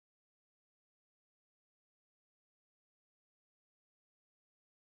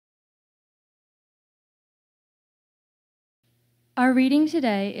Our reading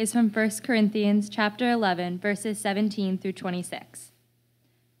today is from 1 Corinthians chapter 11, verses 17 through 26.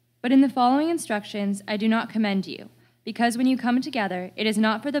 But in the following instructions I do not commend you, because when you come together, it is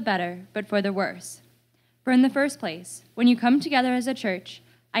not for the better, but for the worse. For in the first place, when you come together as a church,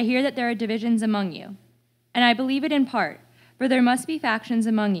 I hear that there are divisions among you. And I believe it in part, for there must be factions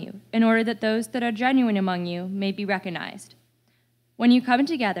among you, in order that those that are genuine among you may be recognized. When you come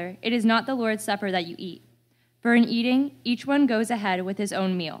together, it is not the Lord's Supper that you eat. For in eating, each one goes ahead with his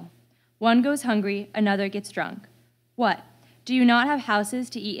own meal. One goes hungry, another gets drunk. What? Do you not have houses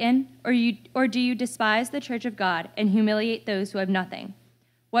to eat in? Or do you despise the church of God and humiliate those who have nothing?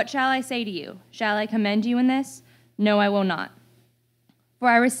 What shall I say to you? Shall I commend you in this? No, I will not. For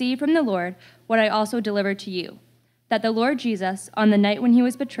I received from the Lord what I also delivered to you, that the Lord Jesus, on the night when he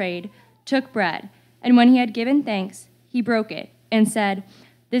was betrayed, took bread, and when he had given thanks, he broke it, and said,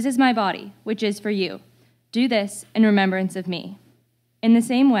 "This is my body, which is for you. Do this in remembrance of me." In the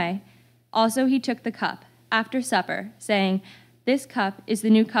same way, also he took the cup after supper, saying, "This cup is the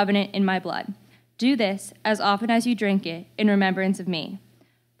new covenant in my blood. Do this as often as you drink it in remembrance of me.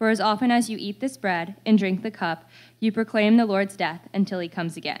 For as often as you eat this bread and drink the cup, you proclaim the Lord's death until he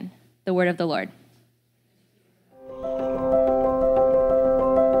comes again." The word of the Lord.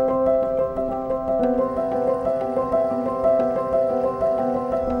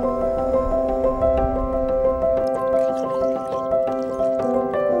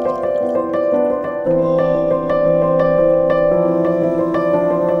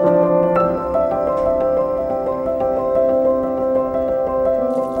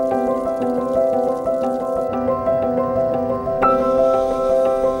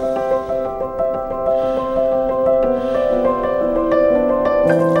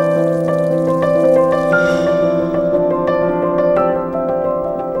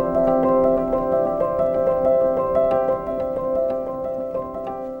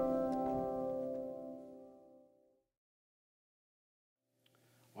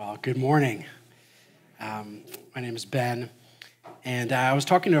 Good morning. My name is Ben, and I was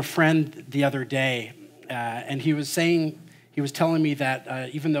talking to a friend the other day, and he was telling me that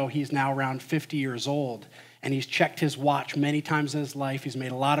even though he's now around 50 years old, and he's checked his watch many times in his life, he's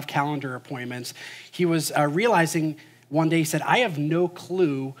made a lot of calendar appointments, he was realizing one day, he said, "I have no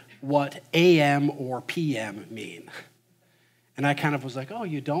clue what AM or PM mean." And I kind of was like, "Oh,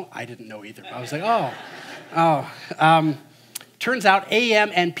 you don't?" I didn't know either. I was like, turns out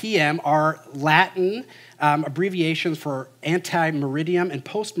AM and PM are Latin abbreviations for ante-meridiem and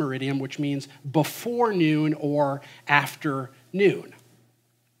post-meridiem, which means before noon or after noon.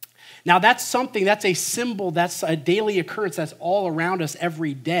 Now that's a symbol, that's a daily occurrence that's all around us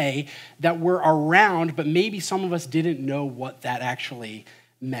every day that we're around, but maybe some of us didn't know what that actually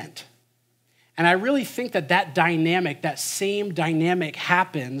meant. And I really think that same dynamic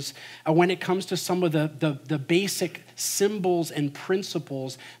happens when it comes to some of the basic symbols and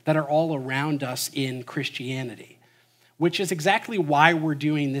principles that are all around us in Christianity, which is exactly why we're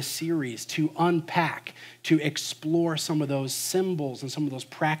doing this series, to unpack, to explore some of those symbols and some of those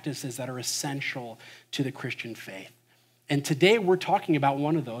practices that are essential to the Christian faith. And today we're talking about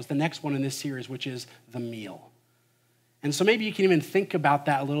one of those, the next one in this series, which is the meal. And so maybe you can even think about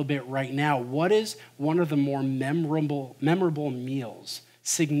that a little bit right now. What is one of the more memorable meals,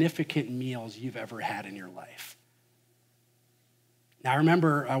 significant meals you've ever had in your life? Now, I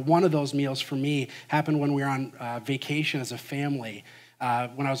remember one of those meals for me happened when we were on vacation as a family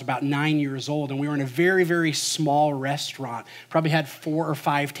when I was about 9 years old, and we were in a very, very small restaurant. Probably had 4 or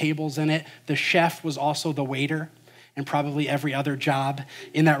 5 tables in it. The chef was also the waiter, and probably every other job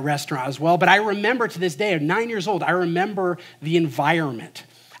in that restaurant as well. But I remember to this day, at 9 years old, I remember the environment.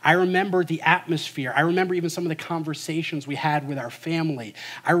 I remember the atmosphere. I remember even some of the conversations we had with our family.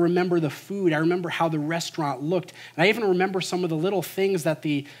 I remember the food. I remember how the restaurant looked. And I even remember some of the little things that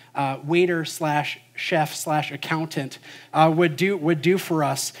the waiter slash chef slash accountant would do for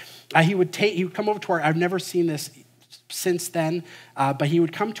us. He would come over to I've never seen this since then, but he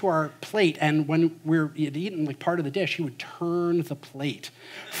would come to our plate, and when he had eaten like part of the dish, he would turn the plate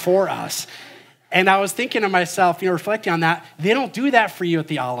for us. And I was thinking to myself, reflecting on that, they don't do that for you at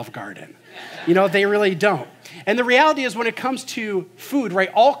the Olive Garden. They really don't. And the reality is when it comes to food, right,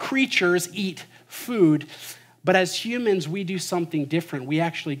 all creatures eat food, but as humans, we do something different. We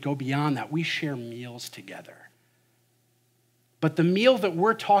actually go beyond that. We share meals together. But the meal that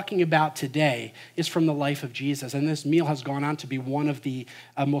we're talking about today is from the life of Jesus, and this meal has gone on to be one of the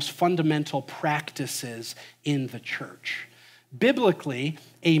most fundamental practices in the church. Biblically,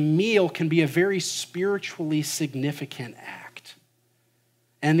 a meal can be a very spiritually significant act.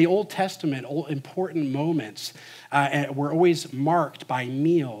 And the Old Testament, important moments were always marked by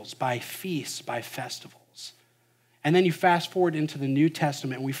meals, by feasts, by festivals. And then you fast forward into the New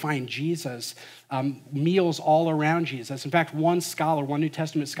Testament, and we find Jesus, meals all around Jesus. In fact, one New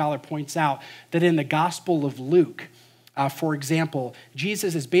Testament scholar points out that in the Gospel of Luke, for example,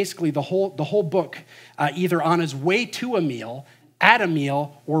 Jesus is basically the whole book either on his way to a meal, at a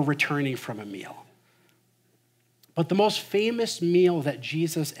meal, or returning from a meal. But the most famous meal that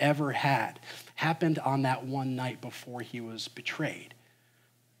Jesus ever had happened on that one night before he was betrayed.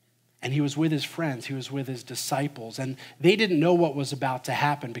 And he was with his friends, he was with his disciples, and they didn't know what was about to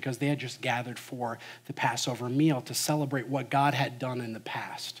happen because they had just gathered for the Passover meal to celebrate what God had done in the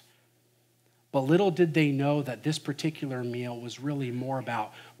past. But little did they know that this particular meal was really more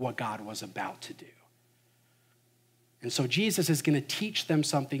about what God was about to do. And so Jesus is going to teach them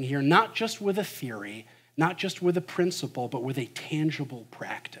something here, not just with a theory, not just with a principle, but with a tangible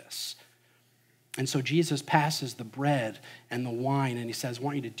practice. And so Jesus passes the bread and the wine, and he says, I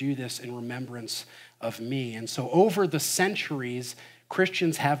want you to do this in remembrance of me. And so over the centuries,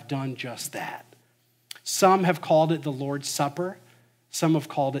 Christians have done just that. Some have called it the Lord's Supper. Some have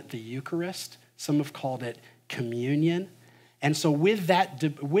called it the Eucharist. Some have called it communion. And so with that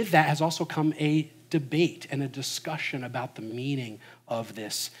has also come a debate and a discussion about the meaning of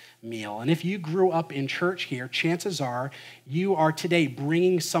this meal. And if you grew up in church here, chances are you are today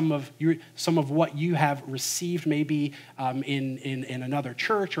bringing some of what you have received maybe in another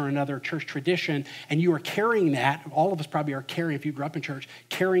church or another church tradition, and you are carrying that. All of us probably are carrying, if you grew up in church,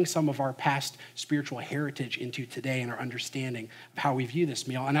 carrying some of our past spiritual heritage into today and our understanding of how we view this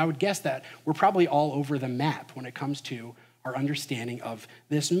meal. And I would guess that we're probably all over the map when it comes to our understanding of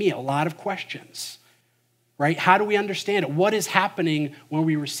this meal. A lot of questions. Right? How do we understand it? What is happening when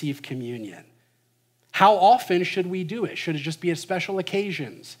we receive communion? How often should we do it? Should it just be at special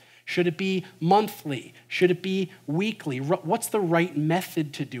occasions? Should it be monthly? Should it be weekly? What's the right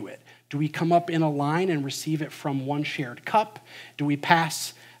method to do it? Do we come up in a line and receive it from one shared cup? Do we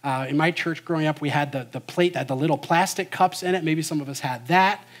pass? In my church growing up, we had the plate that had the little plastic cups in it. Maybe some of us had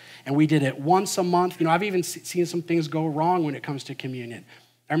that. And we did it once a month. I've even seen some things go wrong when it comes to communion.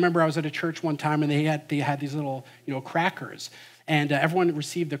 I remember I was at a church one time, and they had these little, crackers, and everyone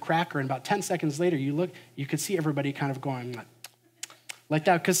received the cracker, and about 10 seconds later, you could see everybody kind of going like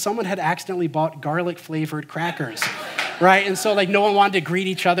that, because someone had accidentally bought garlic-flavored crackers, right? And so, no one wanted to greet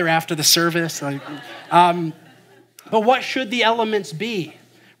each other after the service. But what should the elements be?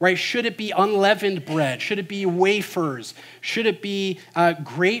 Right? Should it be unleavened bread? Should it be wafers? Should it be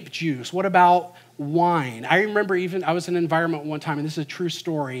grape juice? What about wine? I remember I was in an environment one time, and this is a true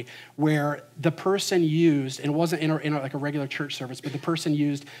story, where the person used, and it wasn't in a regular church service, but the person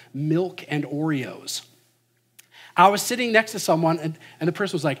used milk and Oreos. I was sitting next to someone, and the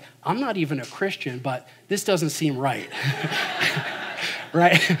person was like, I'm not even a Christian, but this doesn't seem right.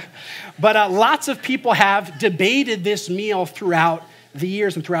 Right? But lots of people have debated this meal throughout the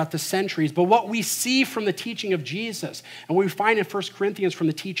years and throughout the centuries. But what we see from the teaching of Jesus, and what we find in 1 Corinthians from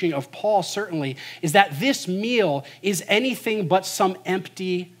the teaching of Paul certainly, is that this meal is anything but some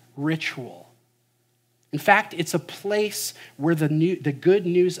empty ritual. In fact, it's a place where the good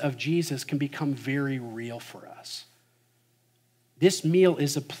news of Jesus can become very real for us. This meal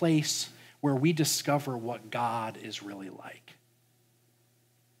is a place where we discover what God is really like.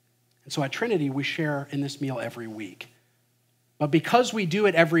 And so at Trinity, we share in this meal every week. But because we do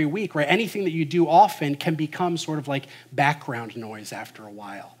it every week, right, anything that you do often can become sort of like background noise after a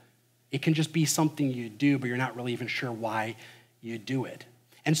while. It can just be something you do, but you're not really even sure why you do it.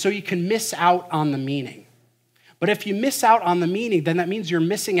 And so you can miss out on the meaning. But if you miss out on the meaning, then that means you're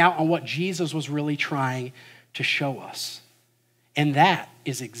missing out on what Jesus was really trying to show us. And that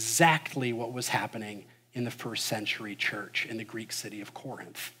is exactly what was happening in the first century church in the Greek city of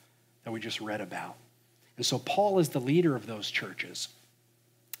Corinth that we just read about. And so Paul is the leader of those churches.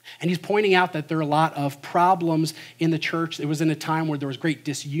 And he's pointing out that there are a lot of problems in the church. It was in a time where there was great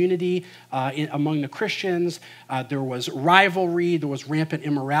disunity among the Christians. There was rivalry. There was rampant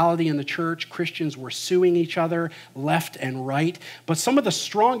immorality in the church. Christians were suing each other left and right. But some of the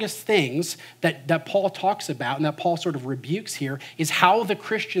strongest things that Paul talks about and that Paul sort of rebukes here is how the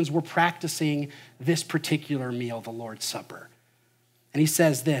Christians were practicing this particular meal, the Lord's Supper. And he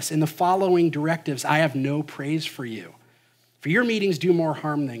says this, in the following directives, I have no praise for you. For your meetings do more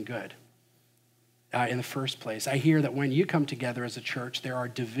harm than good. In the first place, I hear that when you come together as a church, there are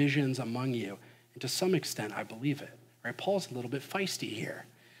divisions among you. And to some extent, I believe it. Right? Paul's a little bit feisty here.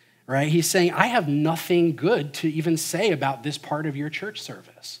 Right? He's saying, I have nothing good to even say about this part of your church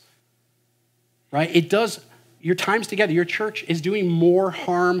service. Right? It does your times together, your church is doing more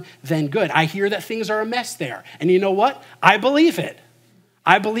harm than good. I hear that things are a mess there. And you know what? I believe it.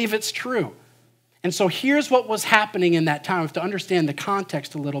 I believe it's true. And so here's what was happening in that time. We have to understand the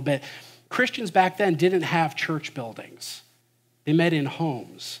context a little bit. Christians back then didn't have church buildings. They met in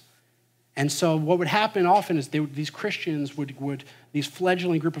homes. And so what would happen often is these Christians these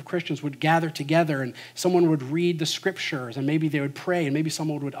fledgling group of Christians would gather together, and someone would read the scriptures, and maybe they would pray, and maybe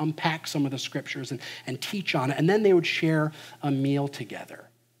someone would unpack some of the scriptures and teach on it, and then they would share a meal together.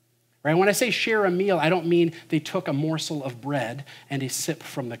 Right? When I say share a meal, I don't mean they took a morsel of bread and a sip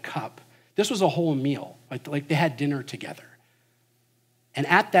from the cup. This was a whole meal, like they had dinner together. And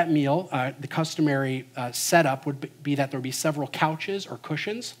at that meal, the customary setup would be that there would be several couches or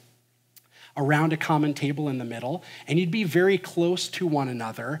cushions around a common table in the middle, and you'd be very close to one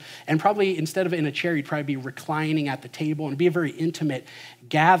another, and probably instead of in a chair, you'd probably be reclining at the table, and be a very intimate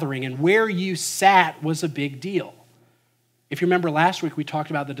gathering, and where you sat was a big deal. If you remember last week, we talked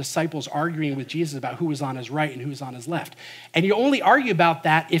about the disciples arguing with Jesus about who was on his right and who was on his left, and you only argue about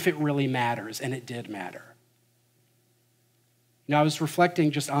that if it really matters, and it did matter. I was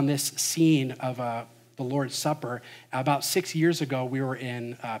reflecting just on this scene of the Lord's Supper. About 6 years ago, we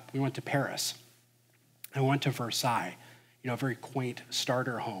went to Paris. I went to Versailles, a very quaint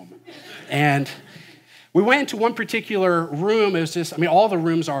starter home. And we went into one particular room. It was just, all the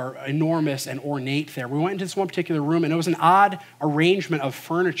rooms are enormous and ornate there. We went into this one particular room, and it was an odd arrangement of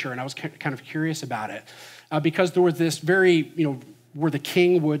furniture, and I was kind of curious about it because there was this very, where the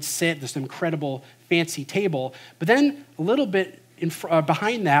king would sit, this incredible fancy table, but then a little bit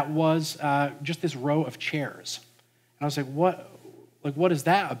behind that was just this row of chairs. And I was like, what is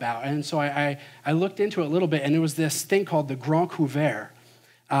that about? And so I looked into it a little bit, and it was this thing called the Grand Couvert,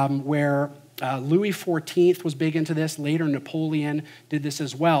 where Louis XIV was big into this. Later, Napoleon did this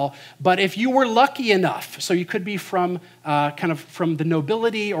as well. But if you were lucky enough, so you could be from from the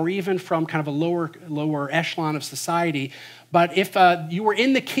nobility or even from kind of a lower echelon of society, but if you were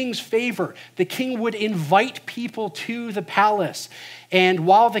in the king's favor, the king would invite people to the palace. And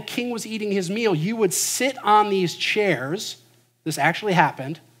while the king was eating his meal, you would sit on these chairs. This actually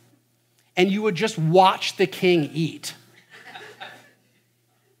happened. And you would just watch the king eat.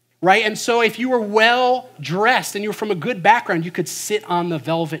 Right? And so if you were well dressed and you were from a good background, you could sit on the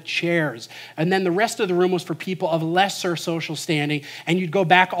velvet chairs. And then the rest of the room was for people of lesser social standing. And you'd go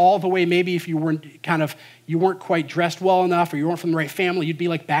back all the way, maybe if you weren't quite dressed well enough or you weren't from the right family, you'd be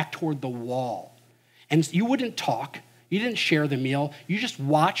like back toward the wall. And you wouldn't talk. You didn't share the meal. You just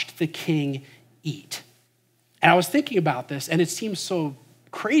watched the king eat. And I was thinking about this, and it seems so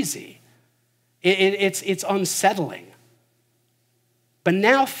crazy. It's unsettling. But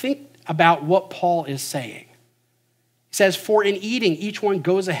now think about what Paul is saying. He says, for in eating, each one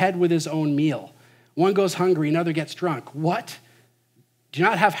goes ahead with his own meal. One goes hungry, another gets drunk. What? Do you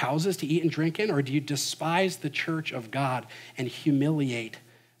not have houses to eat and drink in? Or do you despise the church of God and humiliate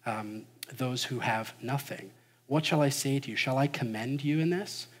those who have nothing? What shall I say to you? Shall I commend you in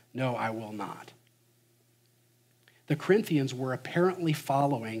this? No, I will not. The Corinthians were apparently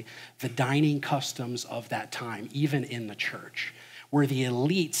following the dining customs of that time, even in the church, where the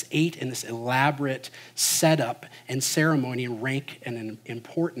elites ate in this elaborate setup and ceremony and rank and in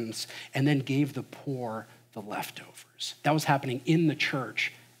importance, and then gave the poor the leftovers. That was happening in the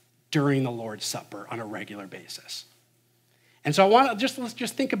church during the Lord's Supper on a regular basis. And so let's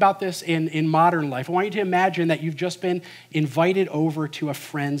just think about this in modern life. I want you to imagine that you've just been invited over to a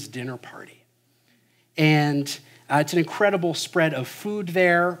friend's dinner party. And it's an incredible spread of food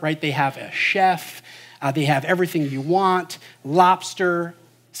there, right? They have a chef. They have everything you want: lobster,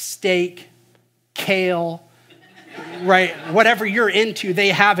 steak, kale, right? Whatever you're into, they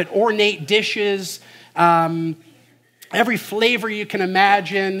have it. Ornate dishes, every flavor you can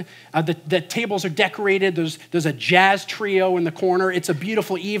imagine. The tables are decorated. There's a jazz trio in the corner. It's a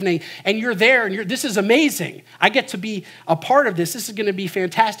beautiful evening, and you're there, and this is amazing. I get to be a part of this. This is going to be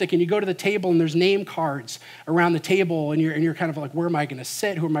fantastic. And you go to the table, and there's name cards around the table, and you're kind of like, where am I going to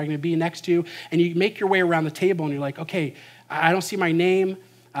sit? Who am I going to be next to? And you make your way around the table, and you're like, okay, I don't see my name.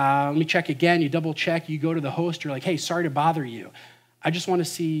 Let me check again. You double check. You go to the host. You're like, hey, sorry to bother you. I just want to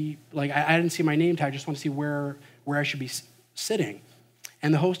see, I didn't see my name tag. I just want to see where I should be sitting.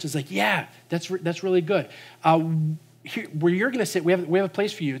 And the host is like, yeah, that's really good. Here, where you're going to sit, we have a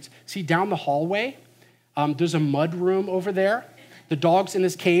place for you. See, down the hallway, there's a mud room over there. The dog's in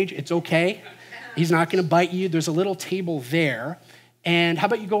his cage. It's okay. He's not going to bite you. There's a little table there. And how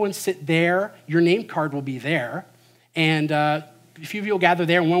about you go and sit there? Your name card will be there. And a few of you will gather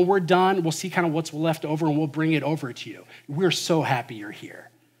there. And when we're done, we'll see kind of what's left over, and we'll bring it over to you. We're so happy you're here.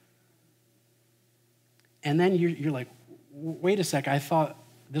 And then you're like, wait a sec, I thought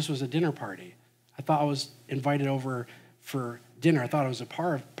this was a dinner party. I thought I was invited over for dinner. I thought I was a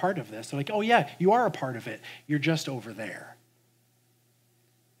part of this. They're like, oh yeah, you are a part of it. You're just over there.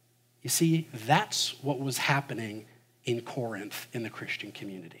 You see, that's what was happening in Corinth in the Christian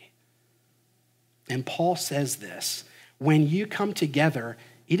community. And Paul says this, when you come together,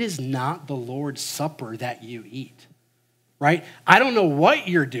 it is not the Lord's Supper that you eat, right? I don't know what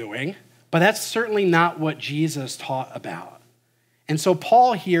you're doing, but that's certainly not what Jesus taught about. And so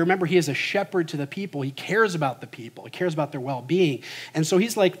Paul here, remember, he is a shepherd to the people. He cares about the people. He cares about their well-being. And so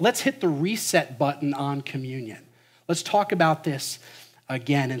he's like, let's hit the reset button on communion. Let's talk about this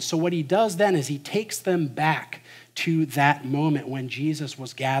again. And so what he does then is he takes them back to that moment when Jesus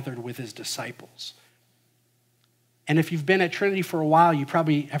was gathered with his disciples. And if you've been at Trinity for a while, you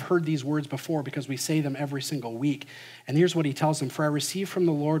probably have heard these words before because we say them every single week. And here's what he tells them. For I received from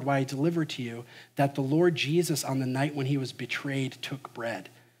the Lord what I delivered to you, that the Lord Jesus on the night when he was betrayed took bread.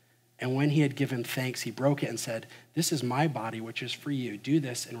 And when he had given thanks, he broke it and said, this is my body, which is for you. Do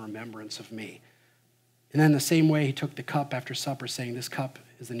this in remembrance of me. And then the same way he took the cup after supper, saying, this cup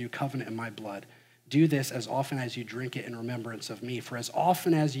is the new covenant in my blood. Do this as often as you drink it in remembrance of me. For as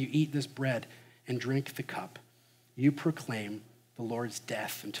often as you eat this bread and drink the cup, you proclaim the Lord's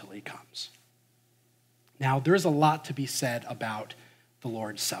death until he comes. Now, there's a lot to be said about the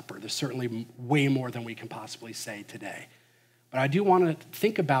Lord's Supper. There's certainly way more than we can possibly say today. But I do want to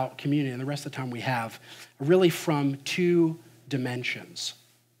think about communion and the rest of the time we have really from two dimensions.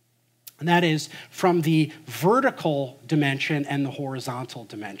 And that is from the vertical dimension and the horizontal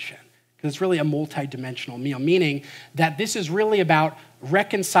dimension. Because it's really a multi-dimensional meal, meaning that this is really about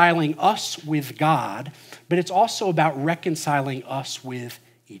reconciling us with God, but it's also about reconciling us with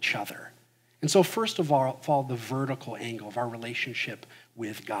each other. And so first of all, the vertical angle of our relationship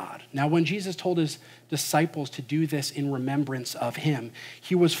with God. Now, when Jesus told his disciples to do this in remembrance of him,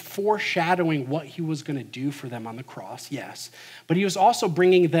 he was foreshadowing what he was going to do for them on the cross, yes, but he was also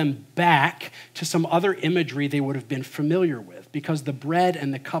bringing them back to some other imagery they would have been familiar with, because the bread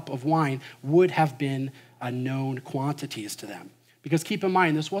and the cup of wine would have been known quantities to them. Because keep in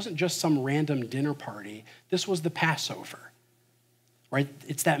mind, this wasn't just some random dinner party. This was the Passover, right?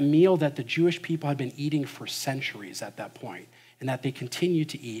 It's that meal that the Jewish people had been eating for centuries at that point, and that they continue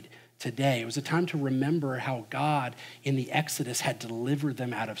to eat today. It was a time to remember how God in the Exodus had delivered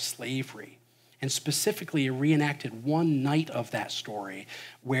them out of slavery. And specifically, it reenacted one night of that story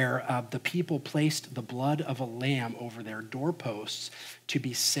where the people placed the blood of a lamb over their doorposts to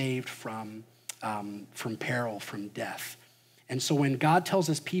be saved from peril, from death. And so when God tells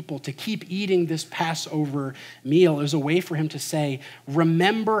his people to keep eating this Passover meal, it was a way for him to say,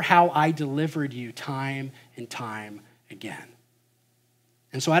 remember how I delivered you time and time again.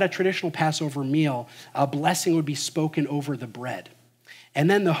 And so at a traditional Passover meal, a blessing would be spoken over the bread. And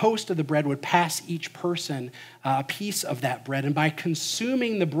then the host of the bread would pass each person a piece of that bread. And by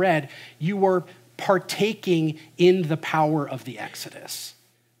consuming the bread, you were partaking in the power of the Exodus.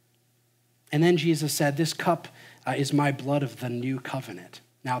 And then Jesus said, this cup is my blood of the new covenant.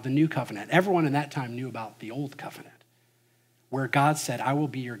 Now, the new covenant, everyone in that time knew about the old covenant, where God said, I will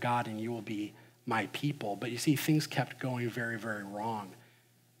be your God and you will be my people. But you see, things kept going very, very wrong.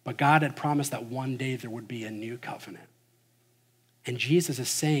 But God had promised that one day there would be a new covenant. And Jesus is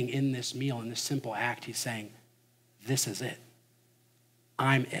saying in this meal, in this simple act, he's saying, this is it.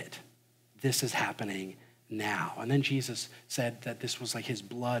 I'm it. This is happening now. And then Jesus said that this was like his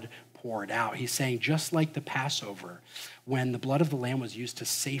blood poured out. He's saying, just like the Passover, when the blood of the lamb was used to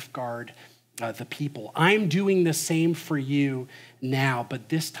safeguard the people, I'm doing the same for you now, but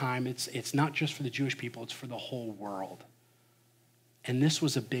this time it's not just for the Jewish people, it's for the whole world. And this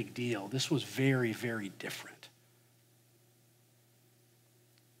was a big deal. This was very, very different.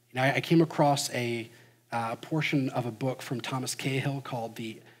 You know, I came across a portion of a book from Thomas Cahill called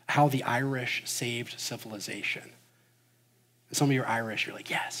How the Irish Saved Civilization. And some of you are Irish, you're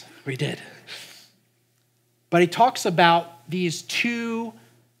like, yes, we did. But he talks about these two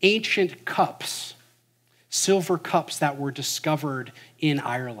ancient cups, silver cups that were discovered in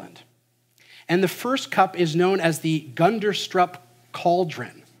Ireland. And the first cup is known as the Gunderstrup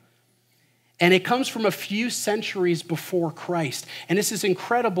cauldron. And it comes from a few centuries before Christ. And it's this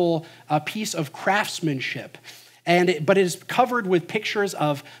incredible piece of craftsmanship. But it is covered with pictures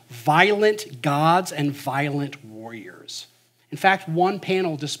of violent gods and violent warriors. In fact, one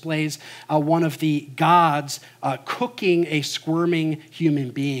panel displays one of the gods cooking a squirming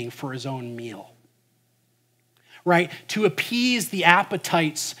human being for his own meal. right? To appease the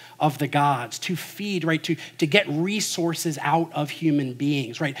appetites of the gods, to feed, right? To get resources out of human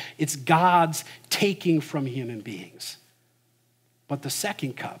beings, right? It's God's taking from human beings. But the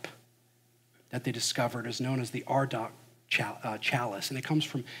second cup that they discovered is known as the Ardagh chalice, and it comes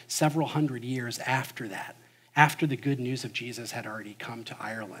from several hundred years after that, after the good news of Jesus had already come to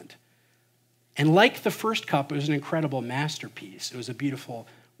Ireland. And like the first cup, it was an incredible masterpiece. It was a beautiful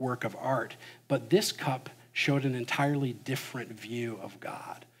work of art. But this cup showed an entirely different view of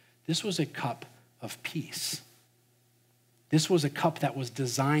God. This was a cup of peace. This was a cup that was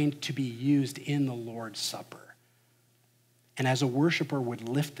designed to be used in the Lord's Supper. And as a worshiper would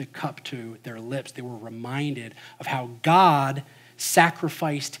lift the cup to their lips, they were reminded of how God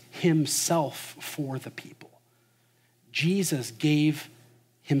sacrificed himself for the people. Jesus gave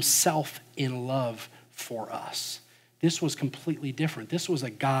himself in love for us. This was completely different. This was a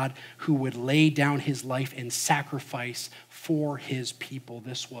God who would lay down his life and sacrifice for his people.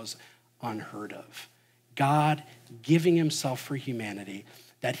 This was unheard of. God giving himself for humanity,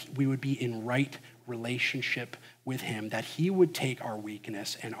 that we would be in right relationship with him, that he would take our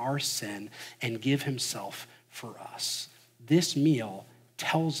weakness and our sin and give himself for us. This meal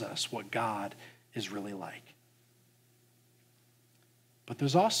tells us what God is really like. But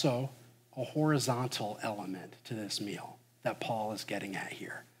there's also a horizontal element to this meal that Paul is getting at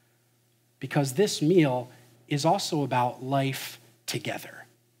here. Because this meal is also about life together.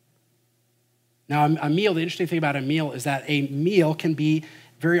 Now, a meal, the interesting thing about a meal is that a meal can be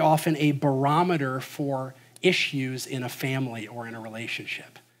very often a barometer for issues in a family or in a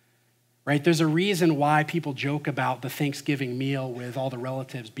relationship, right? There's a reason why people joke about the Thanksgiving meal with all the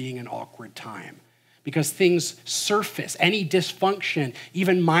relatives being an awkward time. Because things surface, any dysfunction,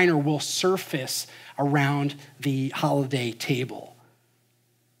 even minor, will surface around the holiday table.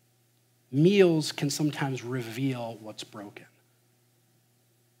 Meals can sometimes reveal what's broken.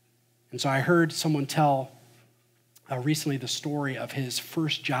 And so I heard someone tell recently the story of his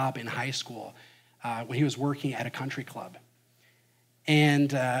first job in high school when he was working at a country club.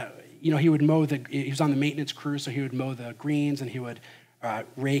 And, he would he was on the maintenance crew, so he would mow the greens and he would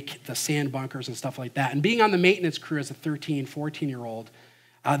rake the sand bunkers and stuff like that. And being on the maintenance crew as a 13, 14-year-old,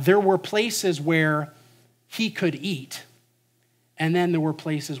 there were places where he could eat, and then there were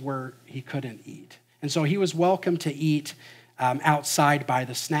places where he couldn't eat. And so he was welcome to eat outside by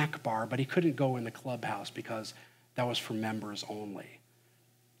the snack bar, but he couldn't go in the clubhouse because that was for members only.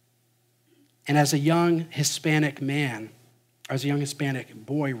 And as a young Hispanic man, as a young Hispanic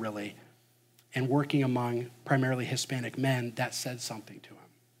boy, really, and working among primarily Hispanic men, that said something to him.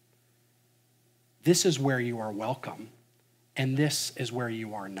 This is where you are welcome, and this is where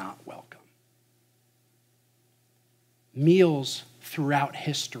you are not welcome. Meals throughout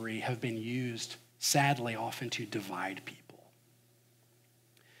history have been used, sadly, often to divide people,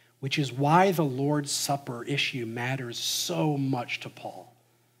 which is why the Lord's Supper issue matters so much to Paul.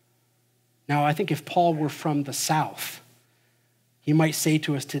 Now, I think if Paul were from the South, he might say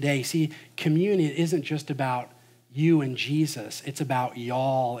to us today, see, communion isn't just about you and Jesus, it's about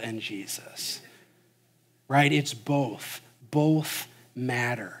y'all and Jesus, right? It's both. Both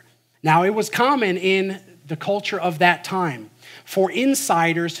matter. Now, it was common in the culture of that time for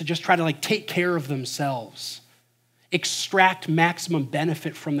insiders to just try to take care of themselves, extract maximum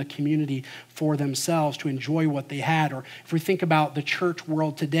benefit from the community for themselves to enjoy what they had. Or if we think about the church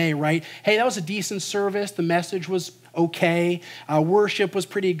world today, right? Hey, that was a decent service. The message was okay. Worship was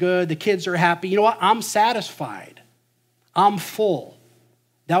pretty good. The kids are happy. You know what? I'm satisfied. I'm full.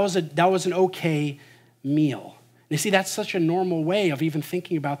 That was an okay meal. You see, that's such a normal way of even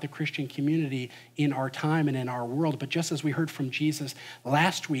thinking about the Christian community in our time and in our world. But just as we heard from Jesus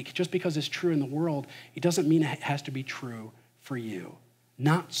last week, just because it's true in the world, it doesn't mean it has to be true for you.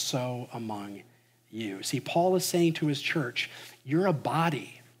 Not so among you. See, Paul is saying to his church, you're a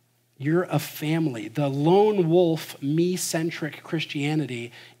body. You're a family. The lone wolf, me-centric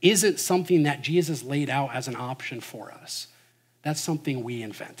Christianity isn't something that Jesus laid out as an option for us. That's something we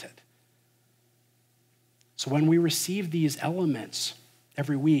invented. So when we receive these elements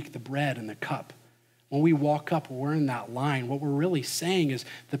every week, the bread and the cup, when we walk up, we're in that line, what we're really saying is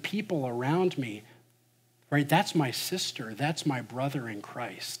the people around me, right, that's my sister, that's my brother in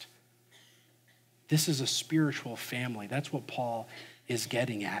Christ. This is a spiritual family. That's what Paul is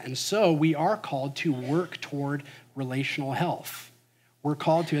getting at. And so we are called to work toward relational health. We're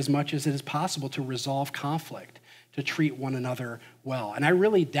called to, as much as it is possible, to resolve conflict, to treat one another well. And I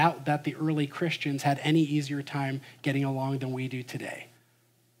really doubt that the early Christians had any easier time getting along than we do today.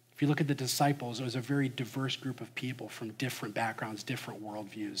 If If you look at the disciples, it was a very diverse group of people from different backgrounds, different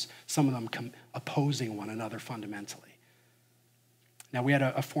worldviews, some of them opposing one another fundamentally. Now, we had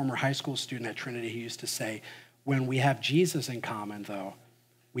a former high school student at Trinity who used to say, when we have Jesus in common, though,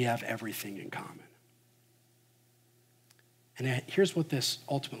 we have everything in common. And here's what this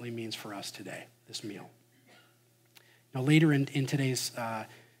ultimately means for us today, this meal. Now, later in today's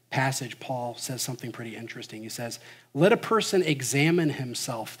passage, Paul says something pretty interesting. He says, let a person examine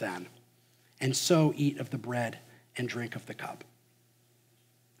himself then, and so eat of the bread and drink of the cup.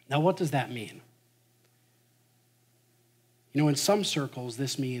 Now, what does that mean? You know, in some circles,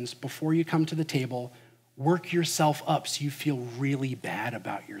 this means before you come to the table, work yourself up so you feel really bad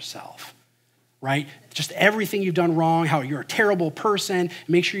about yourself, right? Just everything you've done wrong, how you're a terrible person,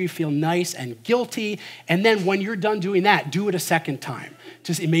 make sure you feel nice and guilty. And then when you're done doing that, do it a second time.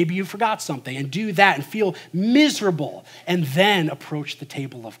 Just maybe you forgot something and do that and feel miserable and then approach the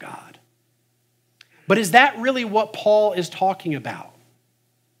table of God. But is that really what Paul is talking about?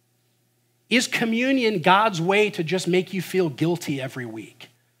 Is communion God's way to just make you feel guilty every week?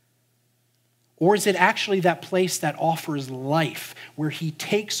 Or is it actually that place that offers life, where he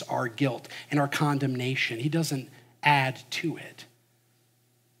takes our guilt and our condemnation? He doesn't add to it.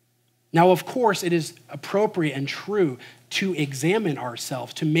 Now, of course, it is appropriate and true to examine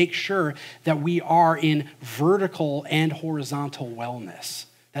ourselves, to make sure that we are in vertical and horizontal wellness.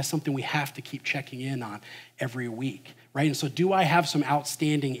 That's something we have to keep checking in on every week, right? And so do I have some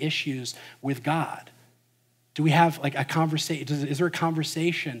outstanding issues with God? Do we have like a conversation? Is there a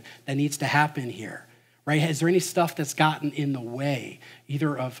conversation that needs to happen here, right? Is there any stuff that's gotten in the way,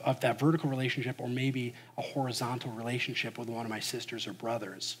 either of that vertical relationship or maybe a horizontal relationship with one of my sisters or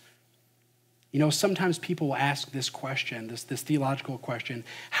brothers? You know, sometimes people will ask this question, this theological question,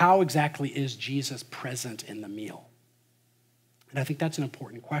 how exactly is Jesus present in the meal? And I think that's an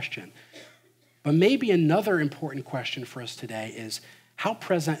important question. But maybe another important question for us today is, how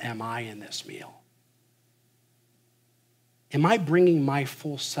present am I in this meal? Am I bringing my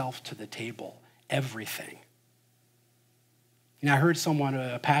full self to the table, everything? You know, I heard someone,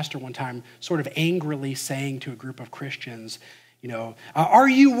 a pastor one time, sort of angrily saying to a group of Christians, you know, are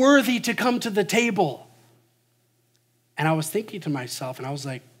you worthy to come to the table? And I was thinking to myself, and I was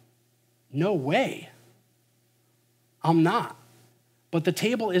like, no way. I'm not. But the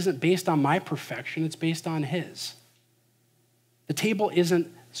table isn't based on my perfection, it's based on his. The table isn't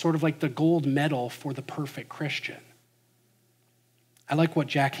sort of like the gold medal for the perfect Christian. I like what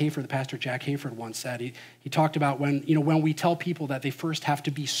Jack Hayford, the pastor Jack Hayford once said. He talked about when we tell people that they first have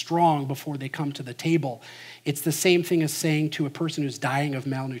to be strong before they come to the table, it's the same thing as saying to a person who's dying of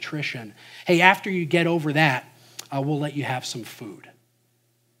malnutrition, hey, after you get over that, we'll let you have some food.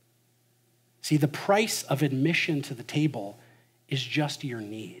 See, the price of admission to the table is just your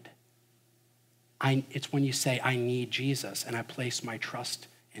need. It's when you say, I need Jesus, and I place my trust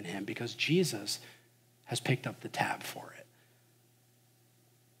in him because Jesus has picked up the tab for it.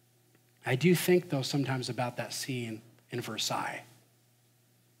 I do think, though, sometimes about that scene in Versailles.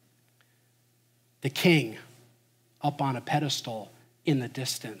 The king up on a pedestal in the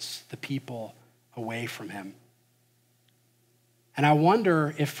distance, the people away from him. And I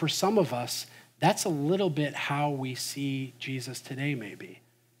wonder if for some of us, that's a little bit how we see Jesus today, maybe.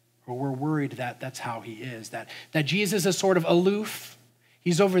 Or we're worried that that's how he is, that Jesus is sort of aloof.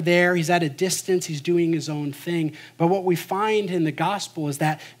 He's over there, he's at a distance, he's doing his own thing. But what we find in the gospel is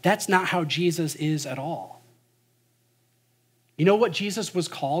that that's not how Jesus is at all. You know what Jesus was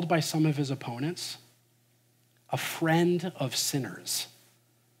called by some of his opponents? A friend of sinners.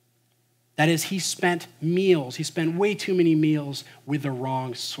 That is, he spent way too many meals with the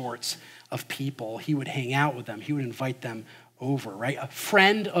wrong sorts of people. He would hang out with them, he would invite them over, right? A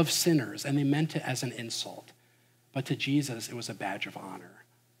friend of sinners, and they meant it as an insult. But to Jesus, it was a badge of honor.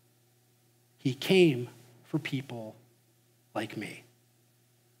 He came for people like me.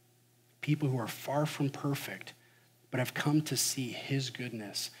 People who are far from perfect, but have come to see his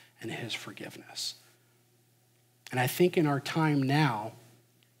goodness and his forgiveness. And I think in our time now,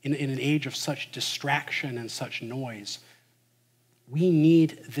 in an age of such distraction and such noise, we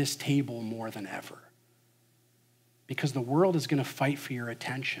need this table more than ever. Because the world is going to fight for your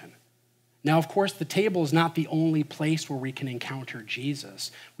attention. Now, of course, the table is not the only place where we can encounter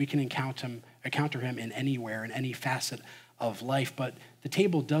Jesus. We can encounter him in anywhere, in any facet of life, but the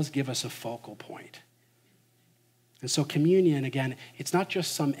table does give us a focal point. And so communion, again, it's not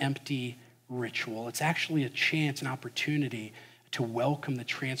just some empty ritual. It's actually a chance, an opportunity to welcome the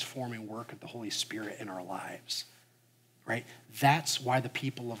transforming work of the Holy Spirit in our lives, right? That's why the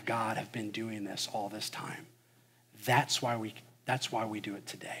people of God have been doing this all this time. That's why we That's why we do it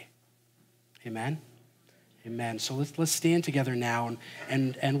today. Amen? Amen. So let's stand together now,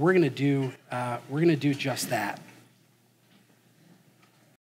 and we're going to do just that.